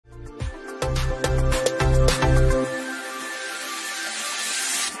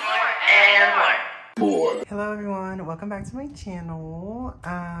Hello everyone, welcome back to my channel.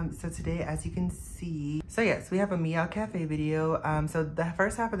 So today, as you can see, yes, we have a MeowCafe video. So the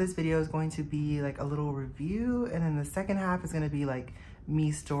first half of this video is going to be like a little review, and then the second half is going to be like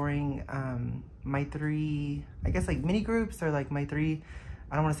me storing my three, I guess like mini groups, or like my three,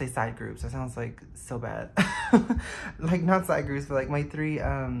 I don't want to say side groups, that sounds like so bad. Like not side groups, but like my three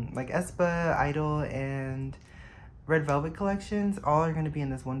like Aespa, I-Dle, and Red Velvet collections. All are going to be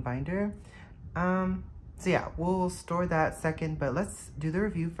in this one binder. So yeah, we'll store that second, but let's do the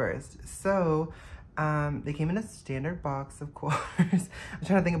review first. So they came in a standard box, of course. I'm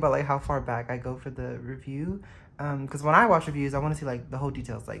trying to think about like how far back I go for the review, because when I watch reviews, I want to see like the whole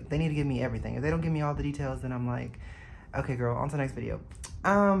details. Like they need to give me everything. If they don't give me all the details, then I'm like, okay girl, on to the next video.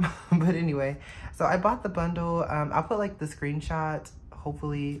 But anyway, so I bought the bundle. I'll put like the screenshot,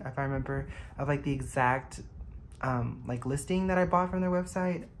 hopefully, if I remember, of like the exact like listing that I bought from their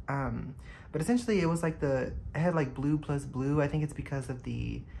website. But essentially it was like it had like blue plus blue. I think it's because of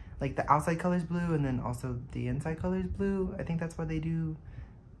the outside color's blue and then also the inside color's blue. I think that's why they do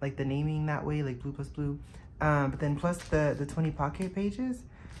like the naming that way, like blue plus blue. But then plus the 20 pocket pages.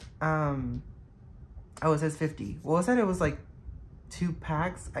 Oh, it says 50. Well, it said it was like 2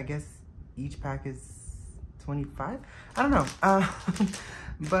 packs. I guess each pack is 25. I don't know.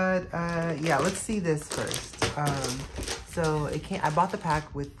 But yeah, let's see this first. So it came, I bought the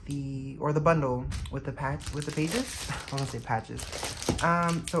pack with the bundle with the pages. I want to say patches.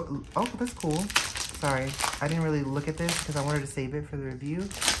 So, oh, that's cool. Sorry, I didn't really look at this because I wanted to save it for the review.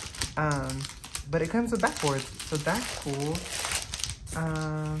 But it comes with backboards, so that's cool.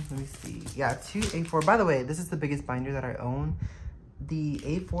 Let me see. Yeah, 2 A4. By the way, this is the biggest binder that I own. The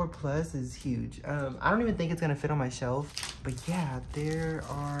A4 Plus is huge. I don't even think it's gonna fit on my shelf, but yeah, there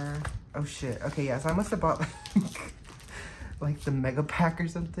are, oh shit. Okay, yeah, so I must have bought like the mega pack or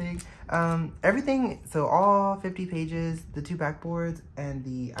something. Everything, so all 50 pages, the 2 backboards, and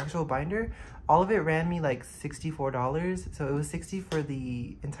the actual binder, all of it ran me like $64. So it was 60 for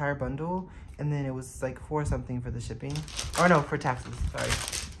the entire bundle, and then it was like 4 something for the shipping. Or no, for taxes,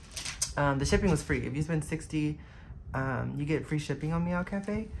 sorry. The shipping was free. If you spend 60, you get free shipping on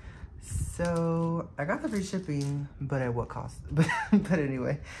MeowCafe. So I got the free shipping, but at what cost? But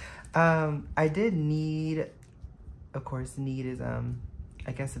anyway, I did need, of course, need is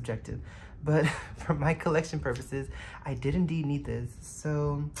I guess subjective, but for my collection purposes, I did indeed need this.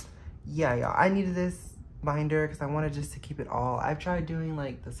 So yeah, y'all, I needed this binder because I wanted just to keep it all. I've tried doing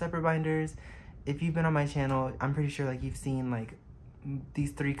like the separate binders. If you've been on my channel, I'm pretty sure like you've seen like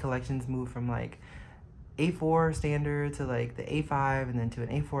these 3 collections move from like A4 standard to like the A5 and then to an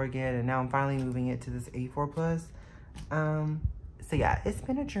A4 again, and now I'm finally moving it to this A4 Plus. So yeah, it's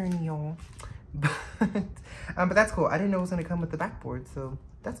been a journey, y'all. But that's cool. I didn't know it was gonna come with the backboard, so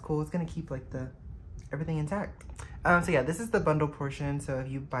that's cool. It's gonna keep like everything intact. So yeah, this is the bundle portion. So if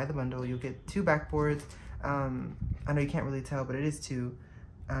you buy the bundle, you'll get 2 backboards. I know you can't really tell, but it is 2.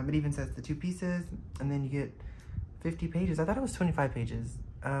 It even says the 2 pieces, and then you get 50 pages. I thought it was 25 pages.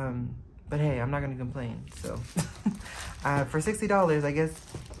 But hey, I'm not gonna complain. So for $60, I guess,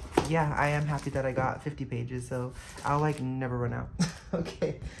 yeah, I am happy that I got 50 pages. So I'll like never run out.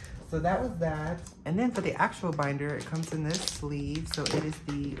 Okay, so that was that. And then for the actual binder, it comes in this sleeve. So it is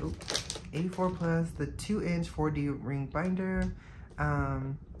the A4 Plus, the 2-inch 4D ring binder.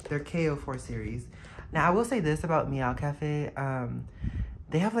 Their KO4 series. Now I will say this about MeowCafe.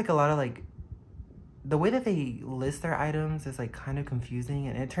 They have like a lot of like, the way that they list their items is like kind of confusing,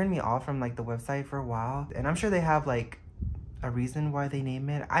 and it turned me off from like the website for a while. And I'm sure they have like a reason why they name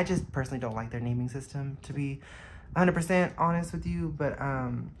it. I just personally don't like their naming system, to be 100% honest with you. But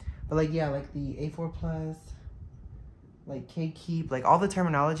like, yeah, like the A4 Plus, like K-Keep, like all the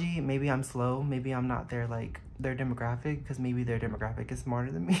terminology, maybe I'm slow, maybe I'm not their demographic, because maybe their demographic is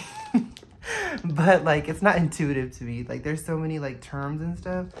smarter than me. But like, it's not intuitive to me. Like there's so many like terms and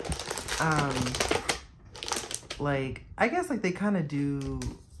stuff. Like, I guess like they kind of do,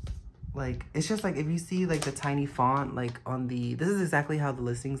 like, it's just like if you see like the tiny font like on this is exactly how the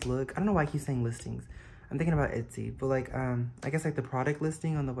listings look. I don't know why I keep saying listings. I'm thinking about Etsy, but like I guess like the product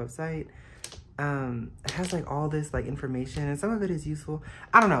listing on the website, it has like all this like information, and some of it is useful.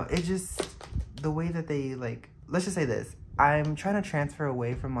 I don't know, it just, the way that they like, let's just say this, I'm trying to transfer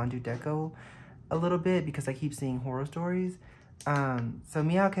away from Mandu Deco a little bit because I keep seeing horror stories. So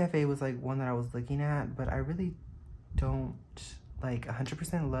MeowCafe was like one that I was looking at, but I really don't like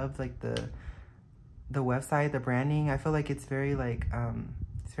 100% love like the website, the branding. I feel like it's very like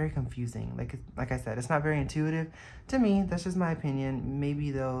it's very confusing. Like I said, it's not very intuitive to me. That's just my opinion.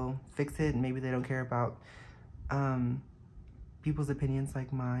 Maybe they'll fix it, maybe they don't care about people's opinions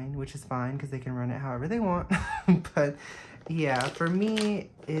like mine, which is fine because they can run it however they want. But yeah, for me,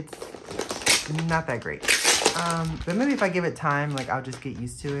 it's not that great. But maybe if I give it time, like I'll just get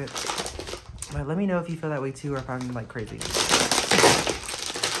used to it. But let me know if you feel that way too, or if I'm like crazy.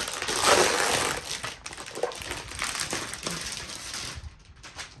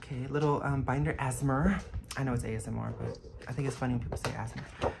 Okay, little binder ASMR. I know it's ASMR, but I think it's funny when people say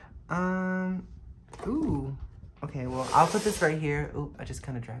ASMR. Ooh. Okay, well, I'll put this right here. Ooh, I just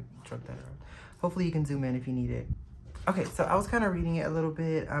kind of drugged that around. Hopefully you can zoom in if you need it. Okay, so I was kind of reading it a little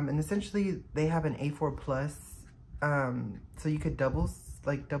bit, and essentially they have an A4 plus, so you could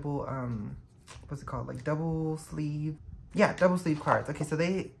what's it called? Like double sleeve. Yeah, double sleeve cards. Okay, so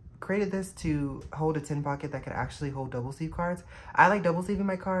they created this to hold a tin pocket that could actually hold double sleeve cards. I like double sleeving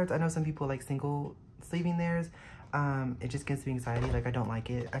my cards. I know some people like single sleeving theirs. It just gives me anxiety. Like, I don't like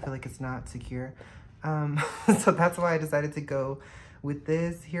it. I feel like it's not secure. So that's why I decided to go with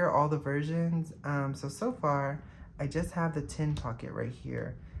this. Here are all the versions. So far, I just have the tin pocket right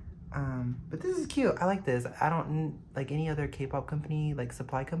here. But this is cute. I like this. I don't like any other K-pop company, like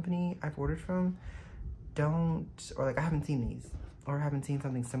supply company I've ordered from. Or like I haven't seen these, or haven't seen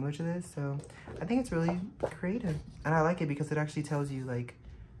something similar to this. So I think it's really creative, and I like it because it actually tells you, like,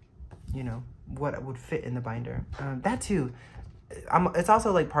 you know, what would fit in the binder. That too. It's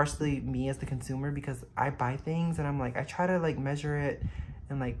also like partially me as the consumer, because I buy things and I'm like, I try to like measure it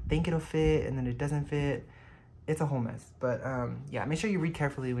and like think it'll fit, and then it doesn't fit. It's a whole mess. But yeah, make sure you read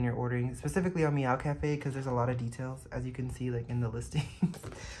carefully when you're ordering, specifically on MeowCafe, because there's a lot of details, as you can see, like in the listings.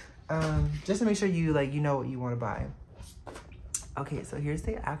 Just to make sure you know what you want to buy. Okay, so here's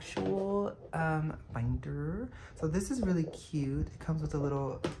the actual binder. So this is really cute. It comes with a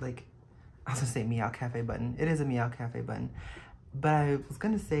little, like, I was gonna say MeowCafe button. It is a MeowCafe button. But I was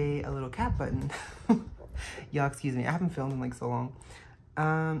gonna say a little cat button. Y'all excuse me, I haven't filmed in like so long.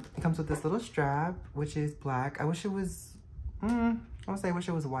 It comes with this little strap, which is black. I wish it was, I wish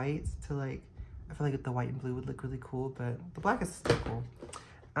it was white to like, I feel like the white and blue would look really cool, but the black is still cool.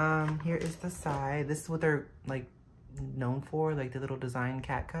 Here is the side. This is what they're like known for, like the little design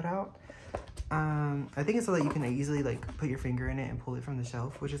cat cutout. I think it's so that you can easily like put your finger in it and pull it from the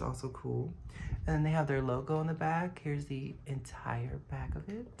shelf, which is also cool. And then they have their logo on the back. Here's the entire back of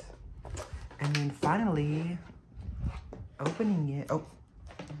it. And then finally, opening it.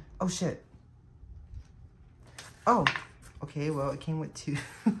 Oh shit. Oh, okay, well, it came with two.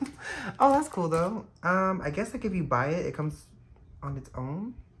 Oh, that's cool though. I guess like if you buy it, it comes on its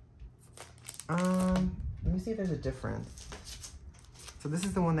own. Let me see if there's a difference. So this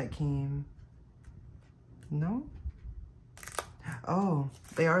is the one that came. No? Oh,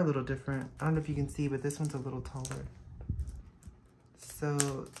 they are a little different. I don't know if you can see, but this one's a little taller.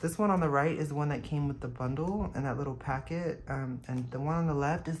 So this one on the right is the one that came with the bundle and that little packet. And the one on the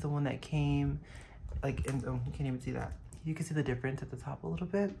left is the one that came like in, oh, you can't even see that. You can see the difference at the top a little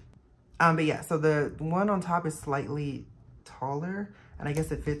bit. But yeah, so the one on top is slightly taller, and I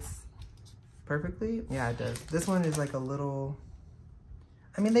guess it fits perfectly. Yeah, it does. This one is like a little,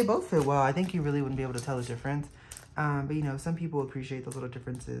 I mean, they both fit well. I think you really wouldn't be able to tell the difference. But you know, some people appreciate those little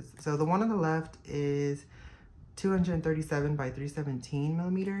differences. So the one on the left is 237 by 317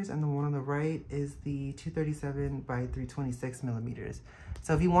 millimeters, and the one on the right is the 237 by 326 millimeters.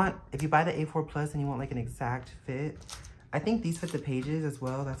 So if you buy the A4 Plus and you want like an exact fit, I think these fit the pages as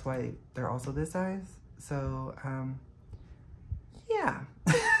well. That's why they're also this size. So yeah,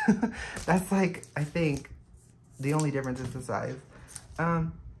 that's like, I think the only difference is the size.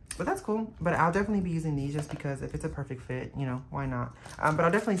 But that's cool. But I'll definitely be using these just because if it's a perfect fit, you know, why not? But I'll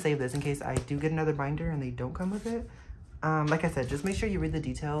definitely save this in case I do get another binder and they don't come with it. Like I said, just make sure you read the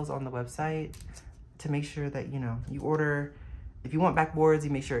details on the website to make sure that, you know, you order. If you want backboards, you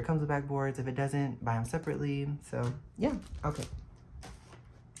make sure it comes with backboards. If it doesn't, buy them separately. So yeah, okay.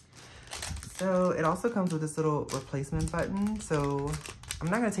 So it also comes with this little replacement button. So I'm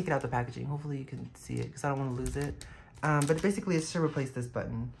not gonna take it out the packaging. Hopefully you can see it because I don't want to lose it. But basically it's to replace this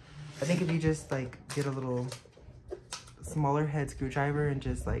button. I think if you just like get a little smaller head screwdriver and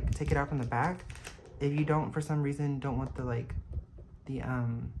just like take it out from the back, if you don't, for some reason, don't want the like the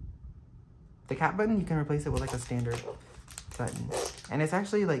cap button, you can replace it with like a standard button. And it's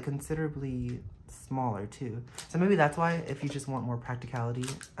actually like considerably smaller too. So maybe that's why, if you just want more practicality.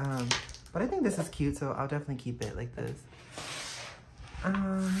 But I think this is cute, so I'll definitely keep it like this.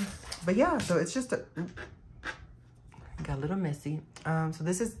 But yeah, so it's just got a little messy. So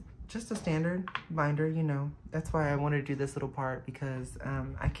this is just a standard binder, you know. That's why I wanted to do this little part, because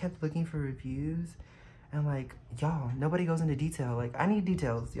I kept looking for reviews and like, y'all, nobody goes into detail. Like, I need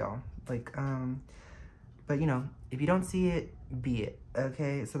details, y'all. Like, But you know, if you don't see it, be it,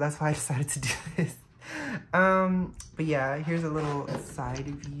 okay? So that's why I decided to do this. But yeah, here's a little side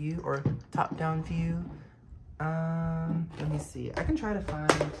view or top-down view. Let me see. I can try to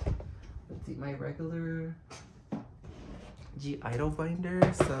find, let's see, my regular I-Dle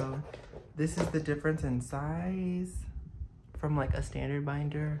binder. So this is the difference in size from like a standard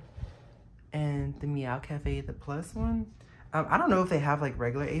binder and the MeowCafe, the plus one. I don't know if they have like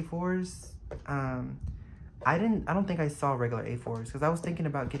regular A4s. I don't think I saw regular A4s because I was thinking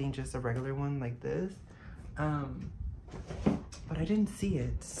about getting just a regular one like this. But I didn't see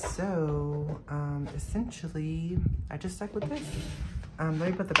it. So essentially I just stuck with this. Let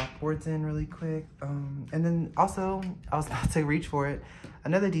me put the backboards in really quick. And then also, I was about to reach for it.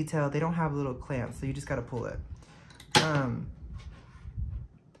 Another detail, they don't have little clamps, so you just gotta pull it.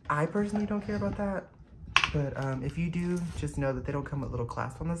 I personally don't care about that. But if you do, just know that they don't come with little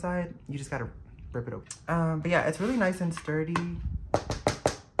clasps on the side. You just gotta rip it open. But yeah, it's really nice and sturdy.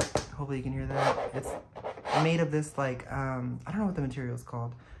 Hopefully you can hear that. It's made of this like, I don't know what the material is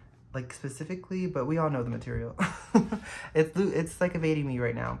called, like specifically, but we all know the material. It's like evading me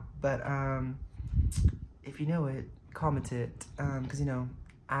right now. But if you know it, comment it. Cause you know,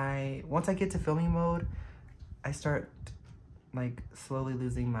 once I get to filming mode, I start like slowly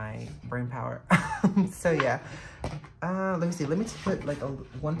losing my brain power. So yeah, let me see. Let me just put like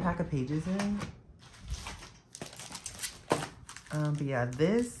one pack of pages in. But yeah,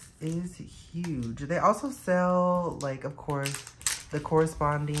 this is huge. They also sell like, of course, the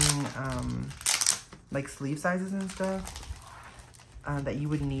corresponding like sleeve sizes and stuff that you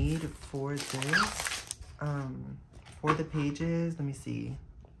would need for this. For the pages, let me see.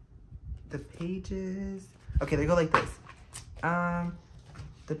 The pages, okay, they go like this.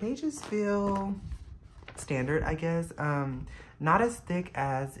 The pages feel standard, I guess. Not as thick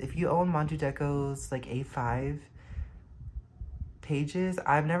as if you own Manju Deco's like A5 pages.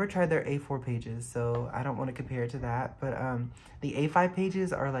 I've never tried their A4 pages, so I don't want to compare it to that. But the A5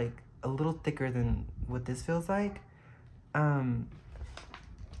 pages are like a little thicker than what this feels like.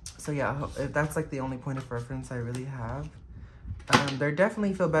 So yeah, that's like the only point of reference I really have. They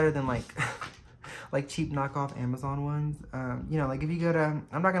definitely feel better than like like cheap knockoff Amazon ones. You know, like if you go to,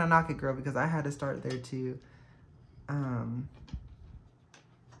 I'm not gonna knock it, girl, because I had to start there too. I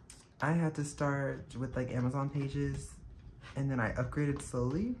had to start with like Amazon pages, and then I upgraded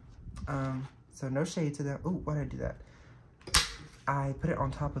slowly. So no shade to them. Ooh, why did I do that? I put it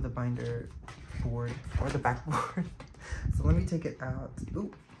on top of the binder board or the backboard. So let me take it out.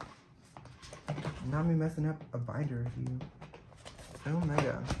 Ooh, now me messing up a binder review. Oh my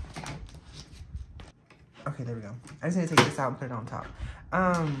god. Okay, there we go. I just need to take this out and put it on top.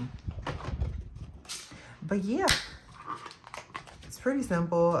 But yeah, it's pretty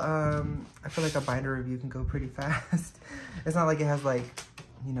simple. I feel like a binder review can go pretty fast. It's not like it has like,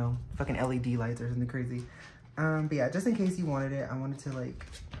 you know, fucking LED lights or something crazy. But yeah, just in case you wanted it, I wanted to like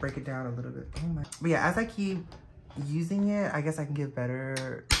break it down a little bit. Oh my. But yeah, as I keep using it, I guess I can give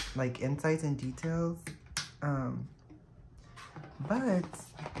better like insights and details. But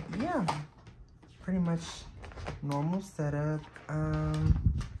yeah, pretty much normal setup.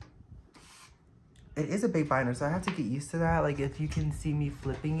 It is a big binder, so I have to get used to that. Like if you can see me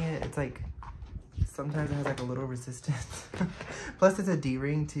flipping it, it's like sometimes it has like a little resistance. Plus it's a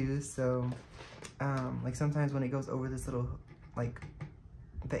D-ring too, so like sometimes when it goes over this little like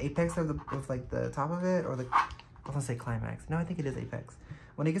the apex of like the top of it, or the, I was gonna say climax. No, I think it is apex.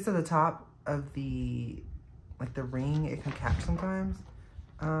 When it gets to the top of the like the ring, it can catch sometimes.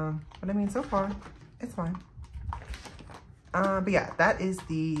 But I mean, so far it's fine. But yeah, that is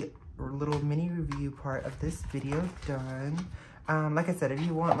the little mini review part of this video done. Like I said, if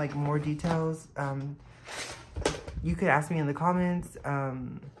you want like more details, you could ask me in the comments.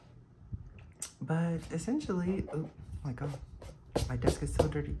 But essentially, oh my god, my desk is so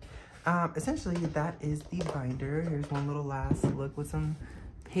dirty. Essentially, that is the binder. Here's one little last look with some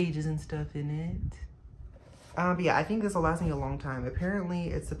pages and stuff in it. But yeah, I think this will last me a long time. Apparently,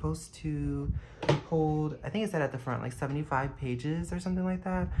 it's supposed to hold, I think it said at the front, like 75 pages or something like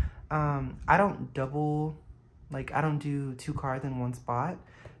that. I don't double, like I don't do 2 cards in one spot.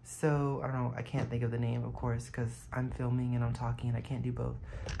 So, I don't know, I can't think of the name, of course, because I'm filming and I'm talking and I can't do both.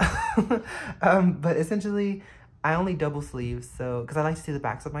 But essentially, I only double sleeves, so, because I like to see the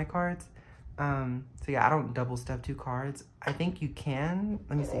backs of my cards. So yeah, I don't double stuff 2 cards. I think you can,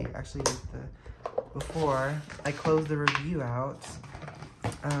 let me see, actually with the, before I close the review out,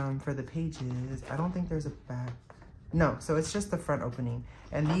 for the pages, I don't think there's a back. No, so it's just the front opening.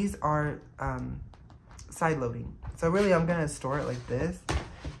 And these are side loading. So really I'm gonna store it like this.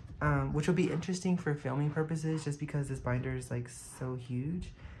 which will be interesting for filming purposes just because this binder is like so huge.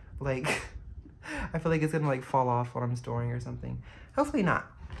 Like, I feel like it's gonna like fall off when I'm storing or something. Hopefully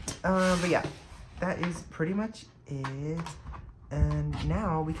not. But yeah, that is pretty much it. And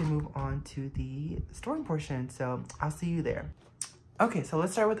now we can move on to the storing portion. So I'll see you there. Okay, so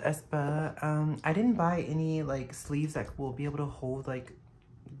let's start with Aespa. I didn't buy any like sleeves that will be able to hold like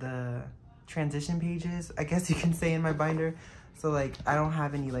the transition pages, I guess you can say, in my binder. So like I don't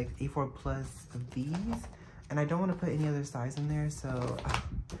have any like A4 plus of these, and I don't want to put any other size in there, so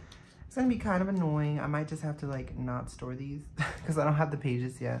it's gonna be kind of annoying. I might just have to like not store these because I don't have the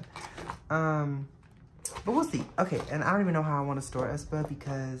pages yet. But we'll see. Okay, and I don't even know how I want to store Aespa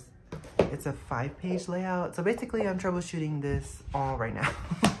because it's a 5-page layout. So basically I'm troubleshooting this all right now.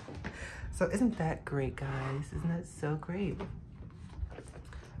 So isn't that great, guys? Isn't that so great?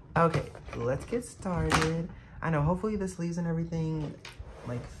 Okay, let's get started. I know, hopefully the sleeves and everything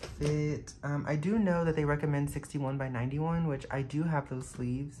like fit. I do know that they recommend 61 by 91, which I do have those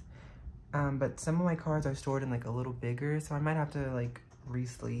sleeves. But some of my cards are stored in like a little bigger, so I might have to like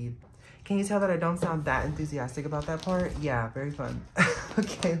re-sleeve. Can you tell that I don't sound that enthusiastic about that part? Yeah, very fun.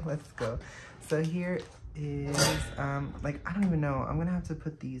 Okay, let's go. So here is, like, I don't even know. I'm gonna have to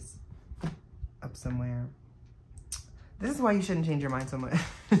put these up somewhere. This is why you shouldn't change your mind so much,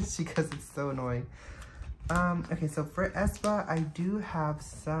 because it's so annoying. Okay, so for Aespa, I do have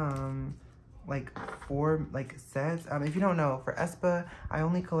some, like, 4, like, sets. If you don't know, for Aespa, I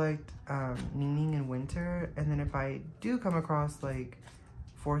only collect, Ningning and Winter, and then if I do come across, like,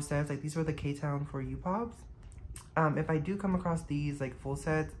 4 sets, like, these were the K-Town for U-Pops. If I do come across these, like, full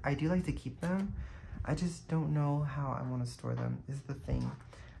sets, I do like to keep them. I just don't know how I want to store them, is the thing.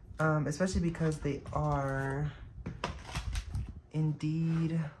 Especially because they are,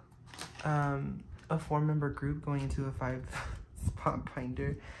 indeed, a 4-member group going into a 5-spot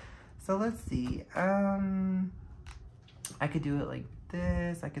binder. So let's see. I could do it like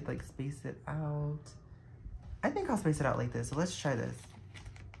this. I could like space it out. I think I'll space it out like this. So let's try this.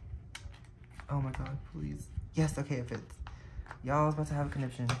 Oh my god, please. Yes, okay, it fits. Y'all was about to have a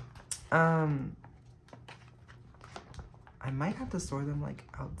conniption. I might have to store them like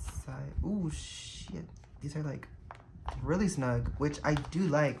outside. Ooh, shit. These are like really snug, which I do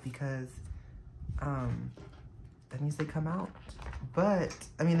like because that means they come out. But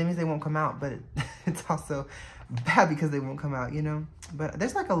I mean, that means they won't come out, but it's also bad because they won't come out, you know? But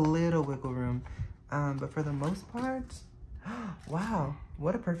there's like a little wiggle room. But for the most part, wow,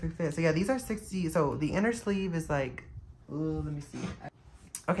 what a perfect fit. So yeah, these are 60. So the inner sleeve is like, ooh, let me see.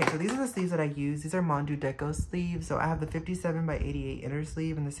 Okay, so these are the sleeves that I use. These are Mondu Deco sleeves. So I have the 57 by 88 inner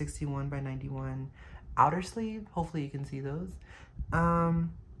sleeve and the 61 by 91 outer sleeve. Hopefully you can see those.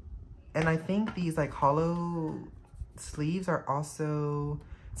 And I think these like hollow sleeves are also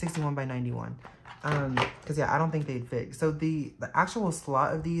 61 by 91. Because yeah, I don't think they'd fit. So the actual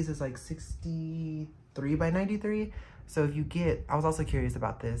slot of these is like 63 by 93. So if you get, I was also curious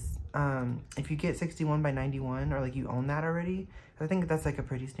about this. If you get 61 by 91 or like you own that already, I think that's like a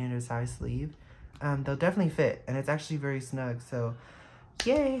pretty standard size sleeve. They'll definitely fit, and it's actually very snug. So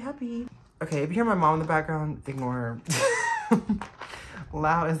yay, happy. Okay, if you hear my mom in the background, ignore her.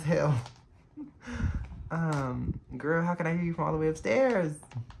 Loud as hell. Girl, how can I hear you from all the way upstairs?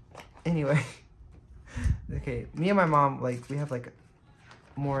 Anyway. Okay, me and my mom, like, we have like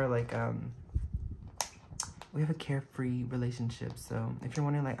more like we have a carefree relationship. So if you're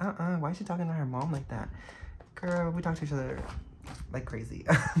wondering like, why is she talking to her mom like that? Girl, we talk to each other like crazy.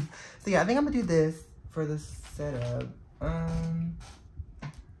 So yeah, I think I'm gonna do this for the setup.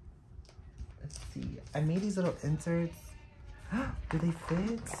 Let's see. I made these little inserts. Do they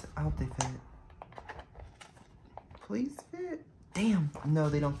fit? I hope they fit. Please fit. Damn. No,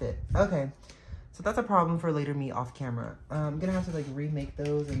 they don't fit. Okay. So that's a problem for later me off camera. I'm gonna have to like remake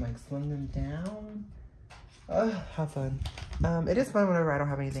those and like slim them down. Have fun. It is fun whenever I don't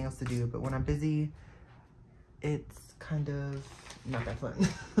have anything else to do, but when I'm busy, it's kind of not that fun.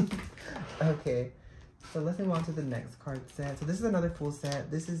 Okay. So let's move on to the next card set. So this is another full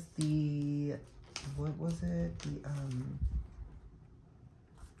set. This is the, what was it? The,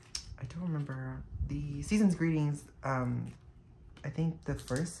 I don't remember. The Season's Greetings, I think the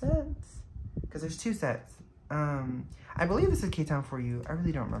first set, because there's 2 sets. I believe this is K-Town for You. I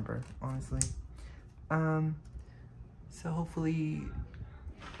really don't remember, honestly. So hopefully you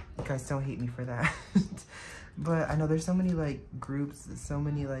guys don't hate me for that. But I know there's so many like groups, so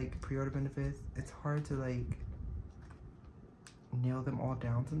many like pre-order benefits. It's hard to like nail them all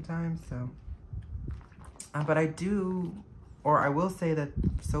down sometimes. So, but I do, or I will say that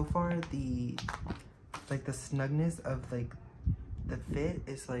so far the snugness of like the fit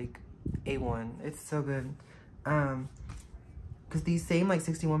is like A1. It's so good. Because these same like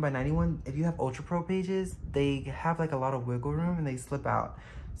 61 by 91, if you have Ultra Pro pages, they have like a lot of wiggle room and they slip out.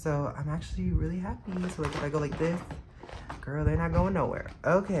 So I'm actually really happy. So like if I go like this, girl, they're not going nowhere.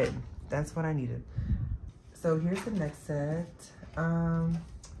 Okay, that's what I needed. So here's the next set.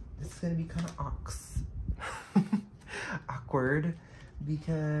 This is gonna be kind of awkward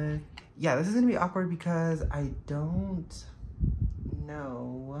because, yeah, this is gonna be awkward because I don't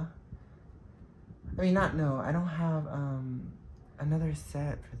know. I mean, not know. I don't have another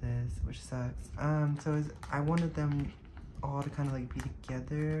set for this, which sucks. So I wanted them all to kind of like be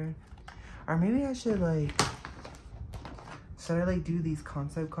together, or maybe I should like. Should I like do these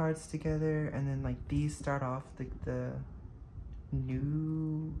concept cards together and then like these start off like the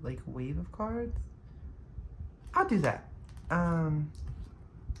new like wave of cards? I'll do that.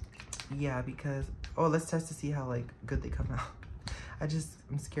 Yeah, because, oh, let's test to see how like good they come out.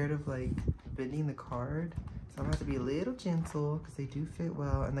 I'm scared of like bending the card. So I'm gonna have to be a little gentle because they do fit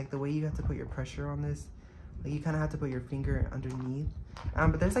well. And like the way you have to put your pressure on this, like you kind of have to put your finger underneath.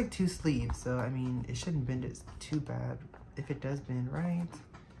 But there's like 2 sleeves, so I mean, it shouldn't bend it too bad. If it does bend, right?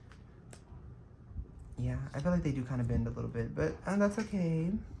 Yeah, I feel like they do kind of bend a little bit, but that's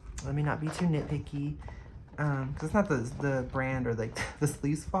okay. Let me not be too nitpicky. Because it's not the brand or like the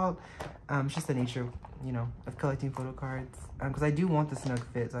sleeve's fault. It's just the nature, you know, of collecting photo cards. Because I do want the snug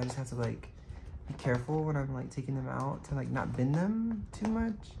fit, so I just have to like be careful when I'm like taking them out to like not bend them too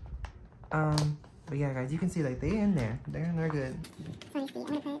much. But yeah, guys, you can see like they in there. They're good. So you see, I'm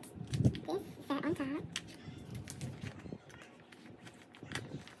gonna put this set on top.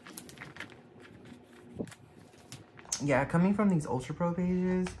 Yeah, coming from these Ultra Pro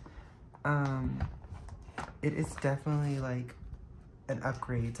pages, it is definitely like an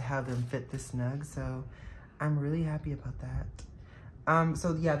upgrade to have them fit this snug. So I'm really happy about that.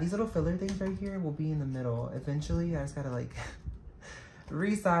 So yeah, these little filler things right here will be in the middle. Eventually, I just gotta like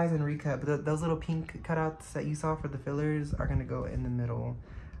resize and recut. But those little pink cutouts that you saw for the fillers are gonna go in the middle.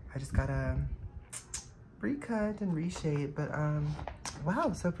 I just gotta recut and reshape. But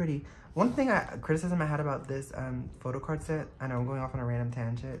wow, so pretty. One thing criticism I had about this photo card set, I know I'm going off on a random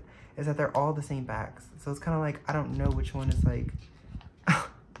tangent, is that they're all the same backs. So it's kind of like, I don't know which one is like,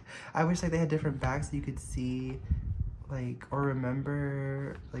 I wish like they had different backs so you could see like, or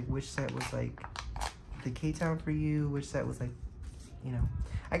remember like which set was like the K-Town for you, which set was like, you know.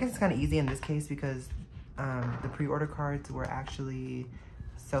 I guess it's kind of easy in this case because the pre-order cards were actually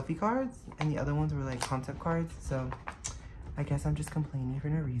selfie cards and the other ones were like concept cards. So I guess I'm just complaining for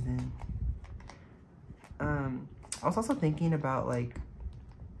no reason. I was also thinking about like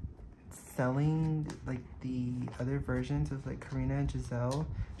selling like the other versions of like Karina and Giselle,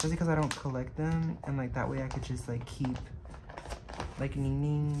 just because I don't collect them, and like that way I could just like keep like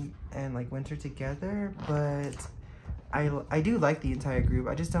Ningning and like Winter together. But I do like the entire group.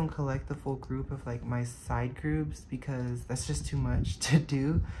 I just don't collect the full group of like my side groups because that's just too much to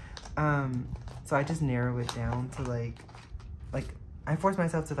do. So I just narrow it down to like I force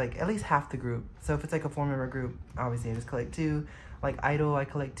myself to like at least half the group. So if it's like a 4-member group, obviously I just collect 2. Like I-Dle, I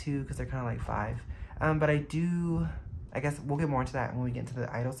collect 2 because they're kind of like 5. But I guess we'll get more into that when we get into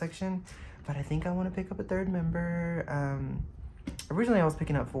the I-Dle section. But I think I want to pick up a 3rd member. Originally I was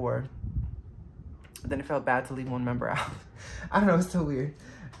picking up 4. But then it felt bad to leave 1 member out. I don't know, it's so weird.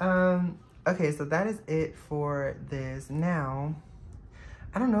 Okay, so that is it for this. Now,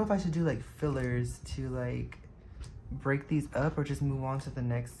 I don't know if I should do like fillers to like break these up or just move on to the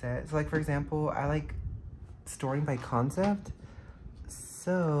next set. So like for example, I like storing by concept.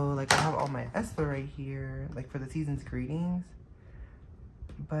 So like I have all my Aespa right here, like for the season's greetings.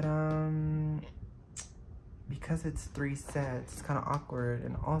 But because it's 3 sets, it's kind of awkward.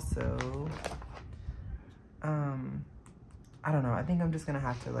 And also, I don't know. I think I'm just gonna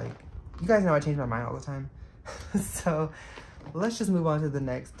have to like, you guys know I change my mind all the time. So let's just move on to the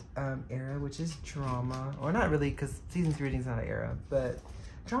next era, which is drama. Or not really, because season's greetings is not an era, but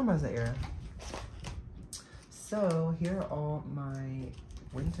drama is an era. So here are all my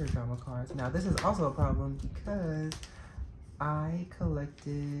winter drama cards. Now this is also a problem because I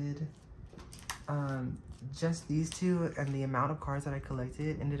collected just these 2, and the amount of cards that I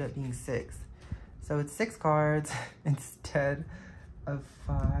collected ended up being 6. So it's 6 cards instead of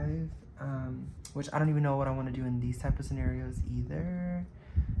 5, which I don't even know what I want to do in these type of scenarios either.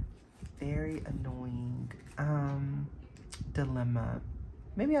 Very annoying. Dilemma.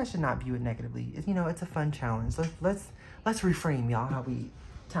 Maybe I should not view it negatively. You know, it's a fun challenge. Let's reframe, y'all, how we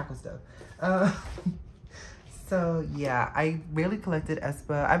tackle stuff. So yeah, I rarely collected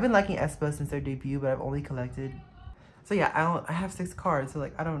Aespa. I've been liking Aespa since their debut, but I've only collected So yeah, I have 6 cards, so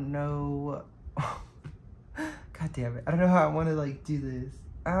like I don't know. God damn it, I don't know how I want to like do this.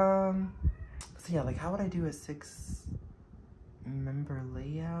 So yeah, like how would I do a 6 member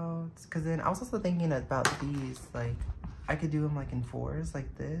layouts? Because then I was also thinking about these, like I could do them like in 4s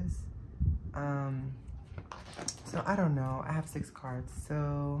like this. So I don't know, I have 6 cards,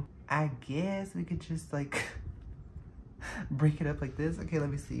 so I guess we could just like break it up like this. Okay, let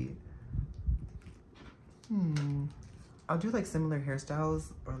me see. I'll do like similar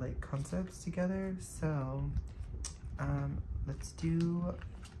hairstyles or like concepts together. So let's do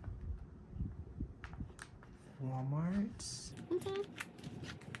Walmart. Winter.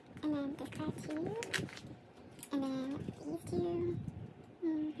 And then this card too. And then these two.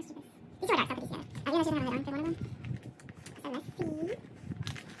 Let's do this. These two are dark, so I'll put these together. I realize you don't have a head on for one of them. So let's see.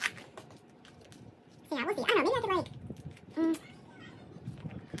 So yeah, we'll see. I don't know, maybe I could like because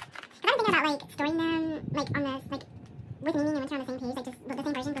I'm thinking about like storing them like on the like with Ningning and Winter on the same page, like just the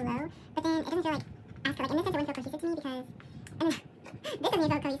same version below. But then it doesn't feel like Aespa, like in this sense it wouldn't feel cohesive to me because and this doesn't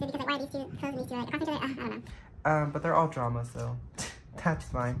even feel cohesive because like why are these two clothes and these two like across each other? I don't know. But they're all drama, so that's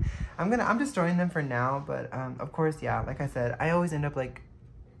fine. I'm just throwing them for now, but of course, yeah, like I said, I always end up like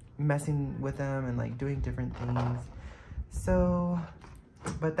messing with them and like doing different things. So,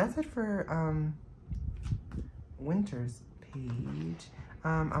 but that's it for Winter's page.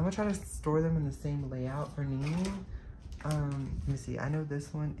 I'm gonna try to store them in the same layout for Ningning. Let me see. I know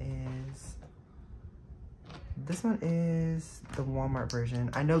this one is the Walmart version.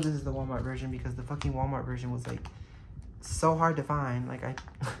 I know this is the Walmart version because the fucking Walmart version was like so hard to find. Like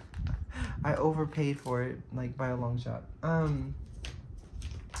I overpaid for it like by a long shot.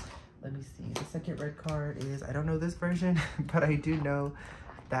 Let me see. The second red card is, I don't know this version, but I do know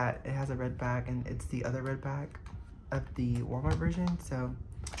that it has a red back and it's the other red back of the Walmart version. So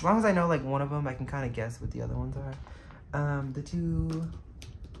as long as I know like one of them, I can kind of guess what the other ones are. The 2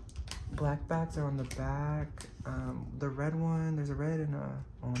 black backs are on the back. The red one, there's a red and a,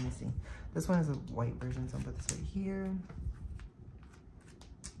 oh, let me see. This one is a white version, so I'll put this right here.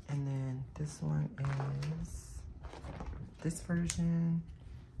 And then this one is this version.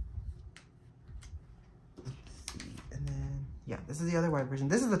 Let's see. And then, yeah, this is the other white version.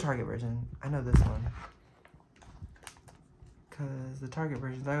 This is the Target version. I know this one. Because the Target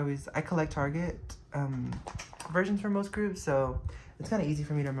versions, I collect Target versions for most groups, so it's kind of easy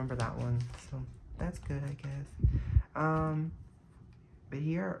for me to remember that one. So that's good, I guess. But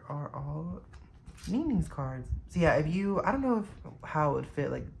here are all Ningning's cards. So yeah, I don't know how it would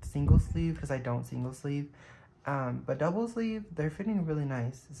fit like single sleeve because I don't single sleeve. But double sleeve, they're fitting really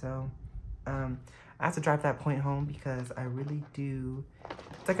nice. So I have to drive that point home because I really do.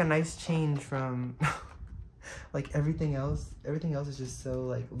 It's like a nice change from like everything else. Everything else is just so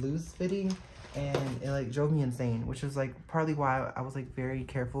like loose fitting, and it like drove me insane, which was like partly why I was like very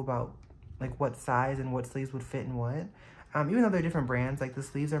careful about like what size and what sleeves would fit and what. Even though they're different brands, like the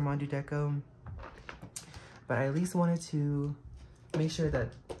sleeves are Mondu Deco, but I at least wanted to make sure that,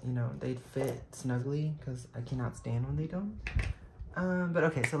 you know, they'd fit snugly because I cannot stand when they don't. But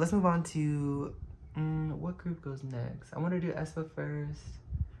okay, so let's move on to what group goes next. I want to do Aespa first.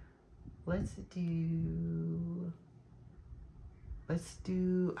 Let's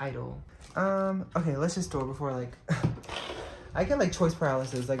do I-Dle. Okay, let's just store before like I get like choice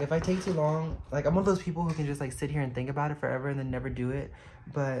paralysis. Like if I take too long, like I'm one of those people who can just like sit here and think about it forever and then never do it.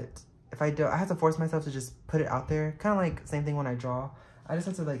 But if I don't, I have to force myself to just put it out there. Kind of like same thing when I draw. I just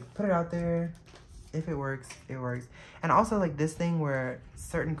have to like put it out there. If it works, it works. And also like this thing where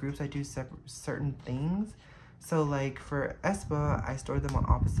certain groups I do certain things. So like for Aespa, I stored them on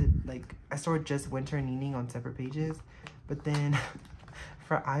opposite, like I stored just Winter and Ningning on separate pages. But then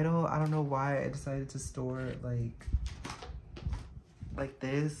for I-Dle, I don't know why I decided to store like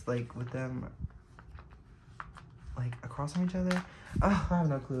this, like with them like across from each other. Oh, I have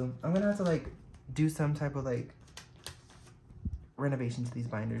no clue. I'm gonna have to like do some type of like renovation to these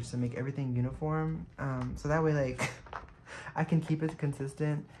binders to make everything uniform. So that way like I can keep it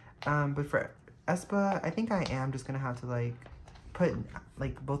consistent. But for Aespa, I think I am just gonna have to like put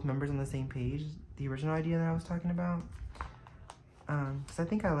like both members on the same page, the original idea that I was talking about. Because I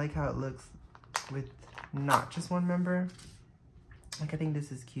think I like how it looks with not just one member. Like I think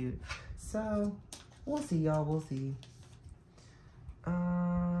this is cute. So we'll see, y'all, we'll see.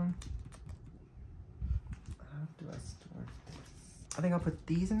 How do I store this? I think I'll put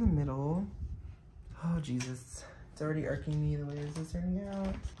these in the middle. Oh Jesus, it's already irking me the way this is turning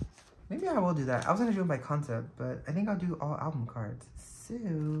out. Maybe I will do that. I was gonna do it by concept, but I think I'll do all album cards.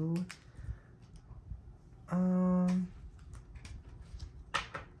 So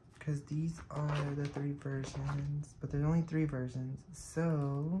because these are the 3 versions, but there's only 3 versions.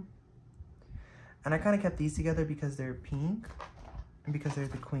 So, and I kind of kept these together because they're pink and because they're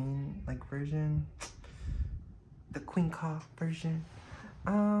the queen like version, the queen cough version.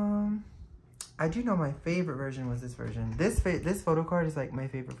 I do know my favorite version was this version. This photo card is like my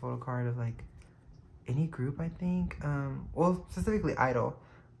favorite photo card of like any group, I think. Well, specifically I-Dle.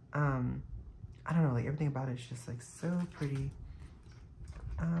 I don't know, like everything about it is just like so pretty.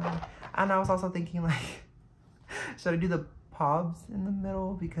 And I was also thinking like, should I do the pobs in the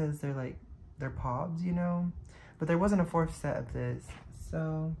middle because they're pobs, you know? But there wasn't a 4th set of this,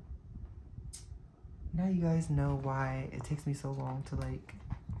 so now you guys know why it takes me so long to like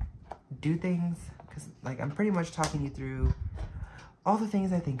do things, because like I'm pretty much talking you through all the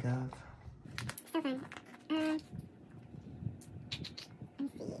things I think of. So fun. Let me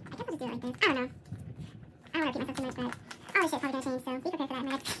see. I guess I'll just do it like this. I don't know. I don't want to repeat myself too much, but all this shit's probably gonna change, so be prepared for that in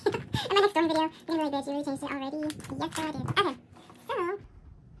my next, in my next story video. You're really bitch, you really changed it already. Yes, sir, I did. Okay, so.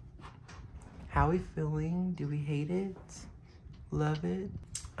 How we feeling? Do we hate it? Love it?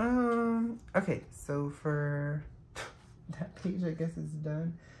 Okay, so for that page, I guess is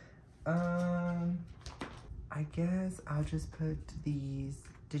done. I guess I'll just put these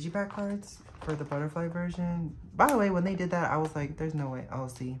digipack cards for the butterfly version. By the way, when they did that, I was like, there's no way. Oh,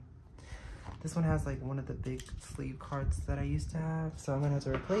 see. This one has like one of the big sleeve cards that I used to have. So I'm gonna have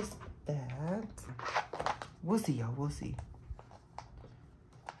to replace that. We'll see, y'all, we'll see.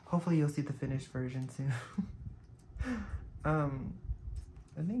 Hopefully you'll see the finished version soon. I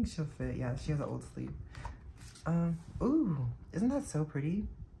think she'll fit. Yeah, she has an old sleeve. Ooh, isn't that so pretty?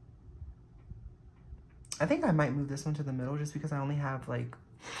 I think I might move this one to the middle just because I only have like,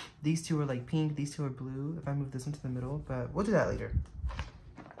 these 2 are like pink, these 2 are blue. If I move this one to the middle, but we'll do that later.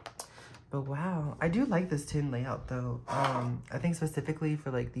 But wow, I do like this tin layout though. I think specifically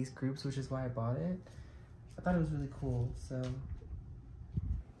for like these groups, which is why I bought it. I thought it was really cool, so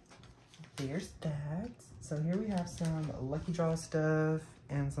there's that. So here we have some Lucky Draw stuff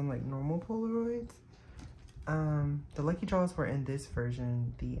and some like normal Polaroids. The Lucky Draws were in this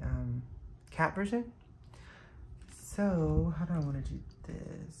version, the cat version. So how do I want to do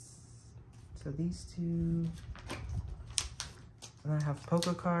this? So these 2, and I have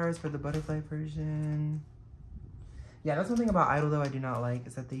poker cards for the butterfly version. Yeah, that's one thing about I-Dle though I do not like,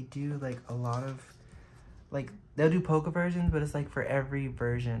 is that they do like a lot of, like they'll do poker versions, but it's like for every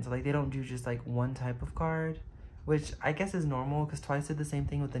version. So like they don't do just like one type of card, which I guess is normal because Twice did the same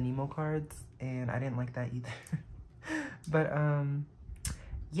thing with the Nemo cards and I didn't like that either. But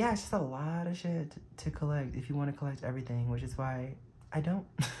yeah, it's just a lot of shit to collect if you want to collect everything, which is why I don't.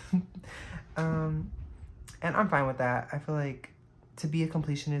 And I'm fine with that. I feel like to be a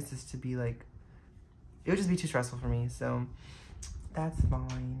completionist is to be like, it would just be too stressful for me. So that's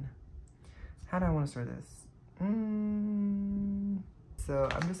fine. How do I want to start this? So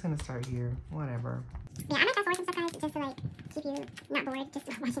I'm just gonna start here. Whatever. Yeah, I'm gonna fast forward some stuff, guys, just to like keep you not bored, just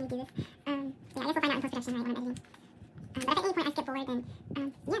watching me do this. Yeah, I guess we'll find out in post-production, right, when I'm editing. But if at any point I skip forward, then yeah,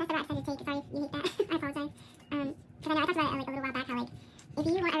 that's the route I decided to take. Sorry if you hate that. I apologize. Because I know I talked about it like a little while back, how like if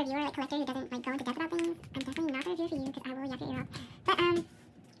you want a reviewer, like collector who doesn't like go into depth about things, I'm definitely not the reviewer for you because I will yuck your ear off. But hey,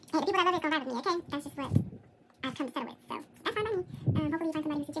 the people that love it gonna vibe with me, okay? That's just what I've come to settle with, so that's fine by me. Hopefully you find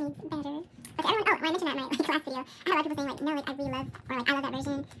somebody who suits your needs better. But to everyone, oh, I mentioned that in my like last video. I had a lot of people saying like, no, like I really love, or like I love that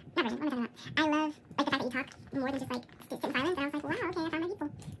version. Not version, what am I talking about? I love like the fact that you talk more than just like sit in silence. And I was like, wow, okay, I found my people.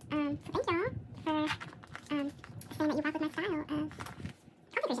 So thank y'all for saying that you rock with my style of content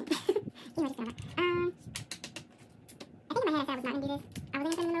creation. You know what I'm talking about. I think in my head I said I was not gonna do this. I was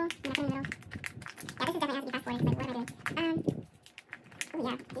gonna put it in the middle, and I put it in the middle. Yeah, this is definitely has to be fast forward. Like, what am I doing? Oh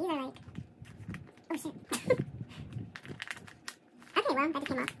yeah, these are like, oh shit. Okay, well, that just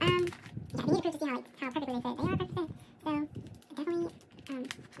came off. Yeah, you need to prove to see how perfectly they fit. They are a perfect fit. So, definitely,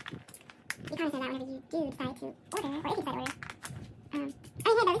 be conscious of that whenever you do decide to order, or if you decide to order. I mean, hey,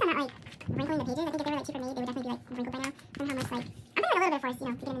 at least I'm not, like, wrinkling the pages. I think if they were, like, cheaper made, they would definitely be, like, wrinkled by now. From how much, like, I'm putting a little bit of force, you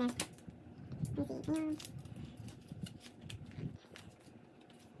know, to get them in there. Let me see.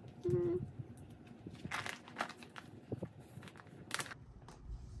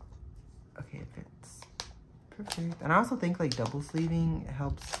 Okay, it fits. Perfect. And I also think like double sleeving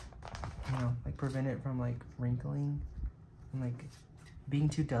helps, you know, like prevent it from like wrinkling and like being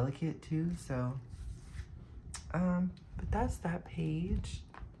too delicate too. So but that's that page.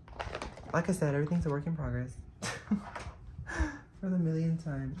 Like I said, everything's a work in progress. For the millionth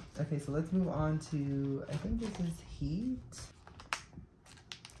time. Okay, so let's move on to, I think this is Heat.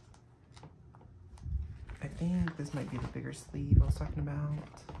 I think this might be the bigger sleeve I was talking about.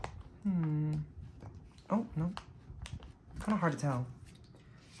 Oh, no. Kind of hard to tell.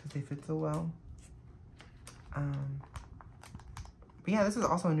 because they fit so well. But yeah, this is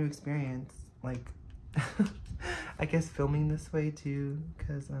also a new experience. Like, I guess filming this way too,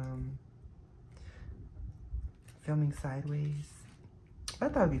 because filming sideways. But I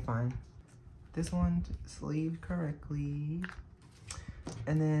thought it'd be fine. This one sleeved correctly.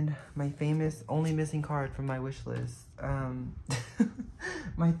 And then my famous only missing card from my wish list.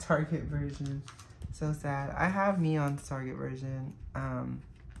 My Target version. So sad. I have Miyeon's Target version.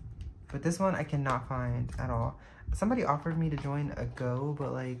 But this one I cannot find at all. Somebody offered me to join a Go,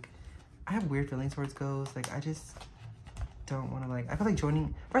 but like, I have weird feelings towards Go's. Like, I just don't want to, like, I feel like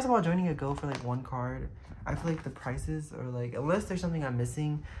joining, first of all, joining a Go for like one card, I feel like the prices are like, unless there's something I'm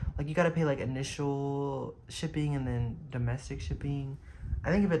missing, like you got to pay like initial shipping and then domestic shipping. I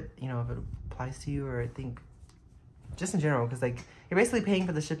think if it, you know, if it applies to you, or I think just in general, because like you're basically paying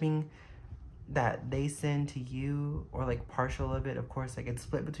for the shipping that they send to you, or like partial of it, of course, like it's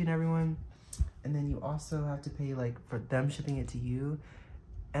split between everyone. And then you also have to pay like for them shipping it to you.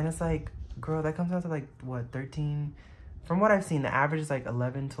 And it's like, girl, that comes out to like, what, 13? From what I've seen, the average is like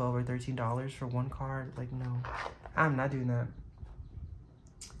 11, 12, or $13 for one card. Like, no, I'm not doing that.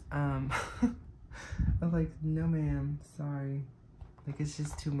 I'm like, no ma'am, sorry. Like, it's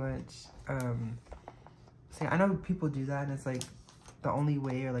just too much. See, I know people do that, and it's like the only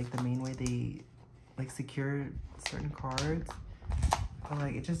way, or like the main way they like secure certain cards. But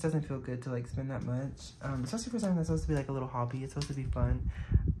like, it just doesn't feel good to like spend that much. Especially for something that's supposed to be like a little hobby. It's supposed to be fun.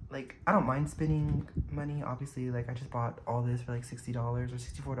 Like, I don't mind spending money. Obviously, like I just bought all this for like $60 or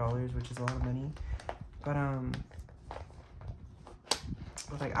 $64, which is a lot of money. But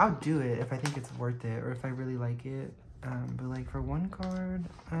like, I'll do it if I think it's worth it, or if I really like it. But like for one card,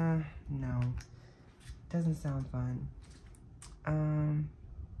 no, doesn't sound fun.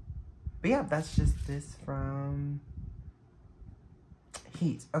 But yeah, that's just this from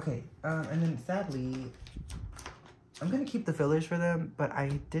Heat. Okay, and then sadly, I'm gonna keep the fillers for them, but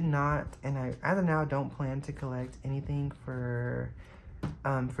I did not, and I, as of now, don't plan to collect anything for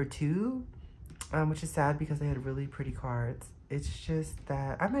 2, which is sad because they had really pretty cards. It's just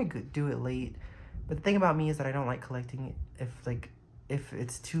that I might do it late, but the thing about me is that I don't like collecting it if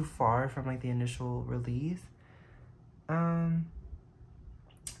it's too far from like the initial release. I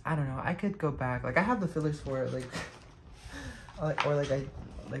don't know. I could go back. Like, I have the fillers for it,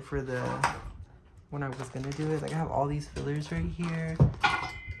 for the, when I was gonna do it, like I have all these fillers right here.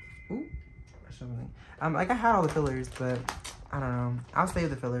 Ooh, like I had all the fillers, but I don't know. I'll save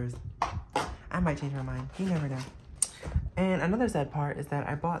the fillers. I might change my mind. You never know. And another sad part is that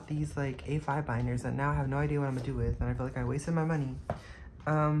I bought these like A5 binders that now I have no idea what I'm gonna do with, and I feel like I wasted my money.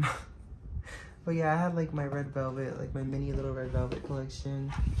 But yeah, I had like my red velvet, like my mini little red velvet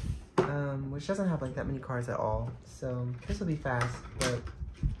collection, which doesn't have like that many cards at all. So this will be fast, but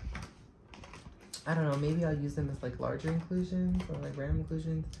I don't know, maybe I'll use them as like larger inclusions or like random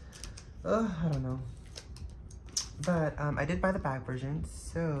inclusions. I don't know. But I did buy the bag version,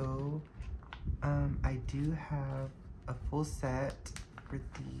 so I do have a full set for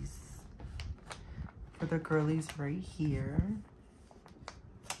these, for the girlies right here.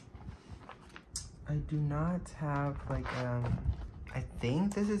 I do not have like, I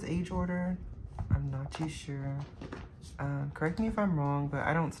think this is age order. I'm not too sure. Correct me if I'm wrong, but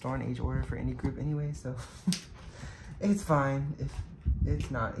I don't store an age order for any group anyway, so it's fine if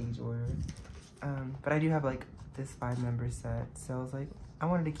it's not age order. But I do have like this 5-member set, so I was like, I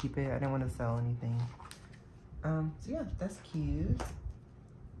wanted to keep it. I didn't want to sell anything. So yeah, that's cute.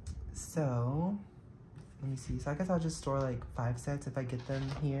 So let me see. So I guess I'll just store like 5 sets if I get them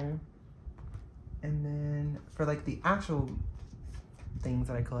here. And then for like the actual things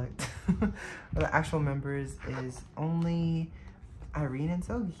that I collect, or the actual members, is only Irene and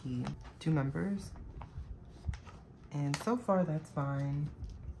Seulgi, 2 members. And so far that's fine.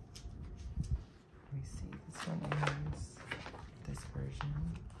 Let me see, this one is this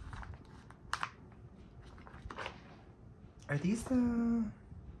version. Are these the,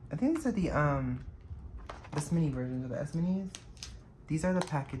 I think these are the mini versions of the S minis. These are the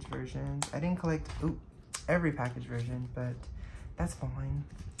package versions. I didn't collect every package version, but that's fine.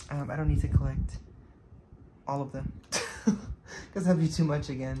 I don't need to collect all of them because that'd be too much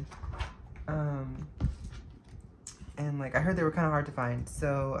again. And like I heard they were kind of hard to find,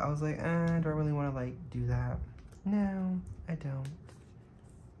 so I was like, do I really want to like do that? No, I don't.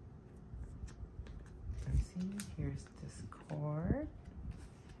 Let me see. Here's this card.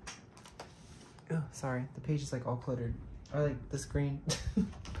 Oh, sorry, the page is like all cluttered. Or like the screen,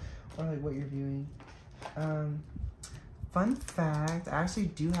 or like what you're viewing. Fun fact, I actually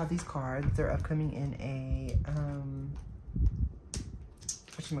do have these cards. They're upcoming in a,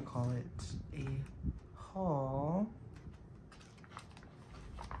 whatchamacallit, a haul.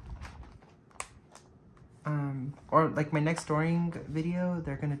 Or like my next storing video,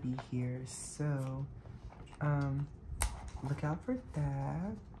 they're gonna be here. So, look out for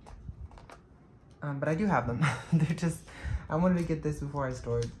that. But I do have them. They're just, I wanted to get this before I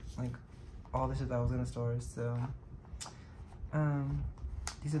stored like all the shit that I was gonna store. So,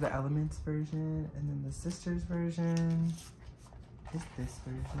 these are the Elements version, and then the Sisters version is this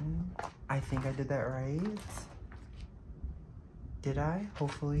version. I think I did that right. Did I?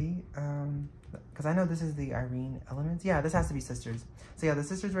 Hopefully. Because I know this is the Irene Elements. Yeah, this has to be Sisters. So yeah, the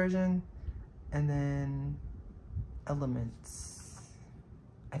Sisters version, and then Elements,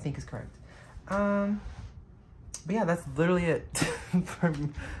 I think is correct. But yeah, that's literally it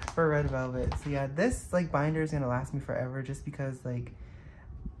for Red Velvet. So yeah, this like binder is gonna last me forever, just because like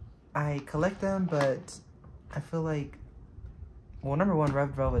I collect them, but I feel like, well, number one,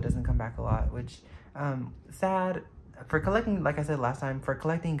 Red Velvet doesn't come back a lot, which sad. For collecting, like I said last time, for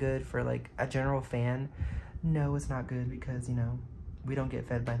collecting good for like a general fan, no, it's not good, because you know we don't get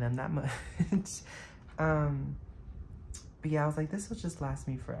fed by them that much. But yeah, I was like, this will just last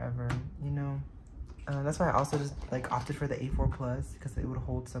me forever, you know. That's why I also just like opted for the A4 Plus, because it would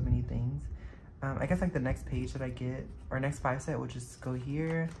hold so many things. I guess like the next page that I get, or next 5 set, would just go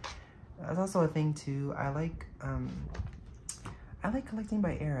here. That's also a thing too. I like collecting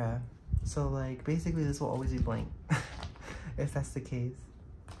by era. So like basically this will always be blank if that's the case.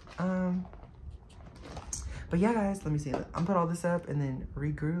 But yeah guys, let me see. I'm put all this up and then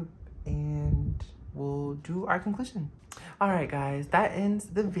regroup, and we'll do our conclusion. All right guys, that ends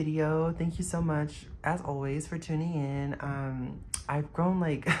the video. Thank you so much as always for tuning in. I've grown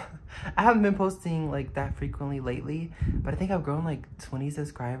like I haven't been posting like that frequently lately, but I think I've grown like 20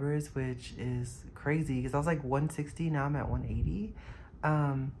 subscribers, which is crazy, because I was like 160, now I'm at 180.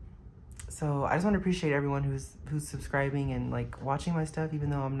 So I just want to appreciate everyone who's subscribing and like watching my stuff, even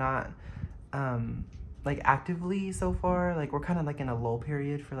though I'm not like actively so far. Like we're kind of like in a lull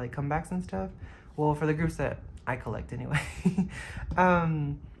period for like comebacks and stuff. Well, for the groups that I collect anyway.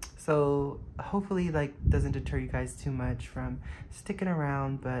 So hopefully like doesn't deter you guys too much from sticking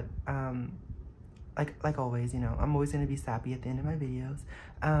around, but like always, you know, I'm always gonna be sappy at the end of my videos.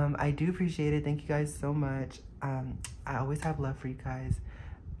 I do appreciate it. Thank you guys so much. I always have love for you guys.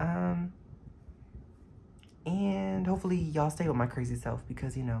 And hopefully y'all stay with my crazy self,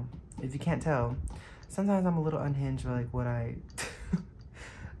 because you know, if you can't tell, sometimes I'm a little unhinged with like what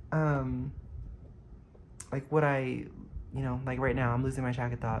I you know, like right now I'm losing my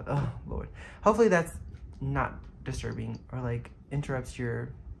track of thought. Oh Lord. Hopefully that's not disturbing or like interrupts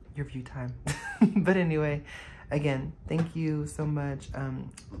your view time. But anyway, again, thank you so much.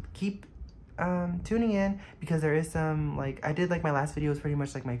 Keep tuning in, because there is some like, I did like my last video was pretty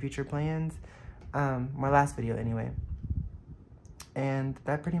much like my future plans, my last video anyway, and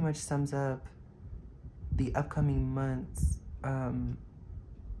that pretty much sums up the upcoming months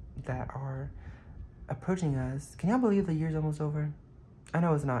that are approaching us. Can y'all believe the year's almost over? I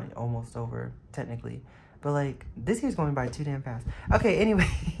know it's not almost over technically, but like this year's going by too damn fast. Okay, anyways,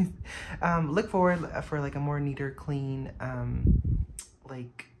 look forward for like a more neater, clean,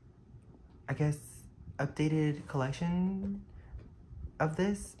 like I guess updated collection of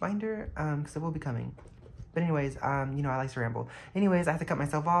this binder, because it will be coming. But anyways, you know, I like to ramble. Anyways, I have to cut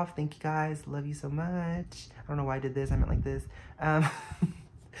myself off. Thank you guys. Love you so much. I don't know why I did this. I meant like this. I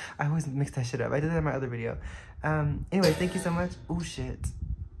always mix that shit up. I did that in my other video. Anyways, thank you so much. Oh shit.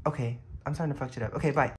 Okay, I'm starting to fuck shit up. Okay, bye.